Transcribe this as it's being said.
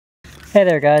Hey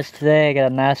there guys, today I got a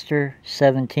Master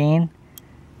 17. You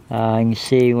can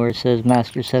see where it says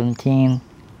Master 17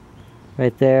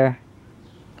 right there.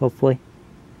 Hopefully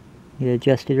get it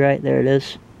adjusted right. There it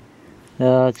is.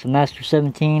 It's a Master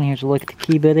 17. Here's a look at the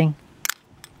key bitting.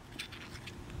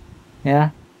 Yeah,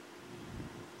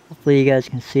 hopefully you guys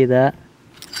can see that.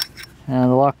 The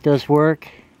lock does work.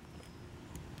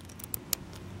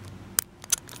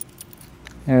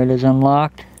 There it is,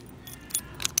 unlocked.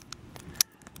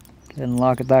 Go ahead and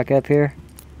lock it back up here.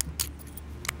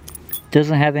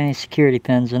 Doesn't have any security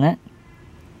pins in it.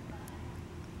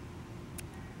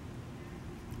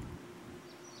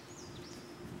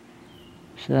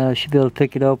 So I should be able to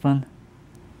pick it open.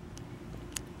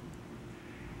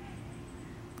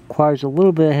 Requires a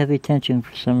little bit of heavy tension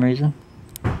for some reason.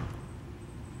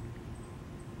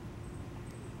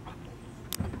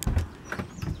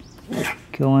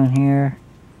 Go in here,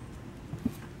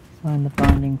 find the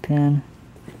bonding pin.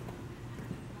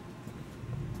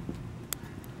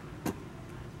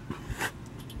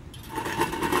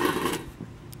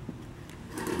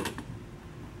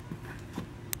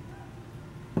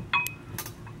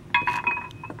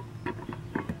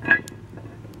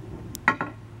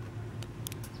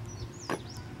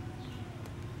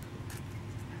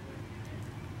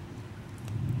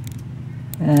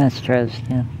 Let's try this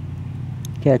again.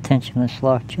 Gotta tension this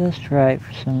lock just right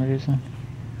for some reason.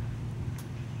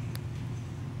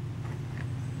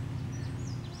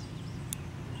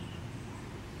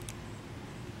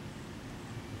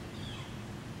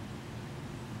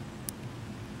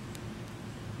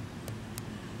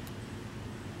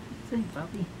 Say,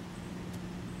 Bobby.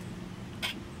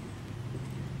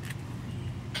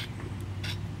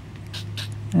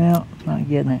 No, not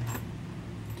getting it.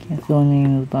 Can't feel any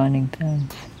of the binding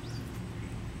pins.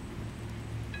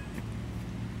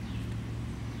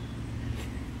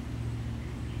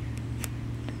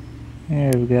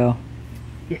 There we go.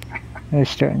 Yeah. They're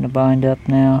starting to bind up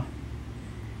now.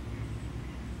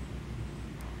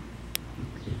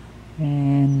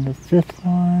 And the fifth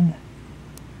one.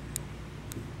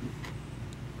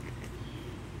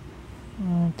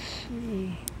 Let's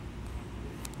see.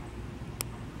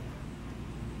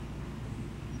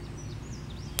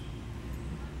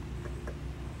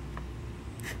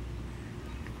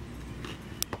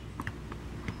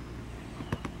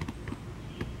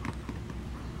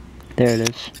 There it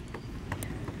is.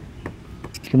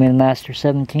 It's gonna be the Master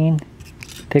 17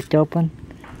 picked open,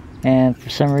 and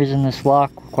for some reason this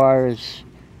lock requires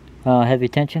heavy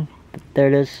tension. But there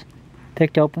it is,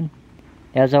 picked open.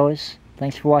 As always,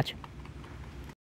 thanks for watching.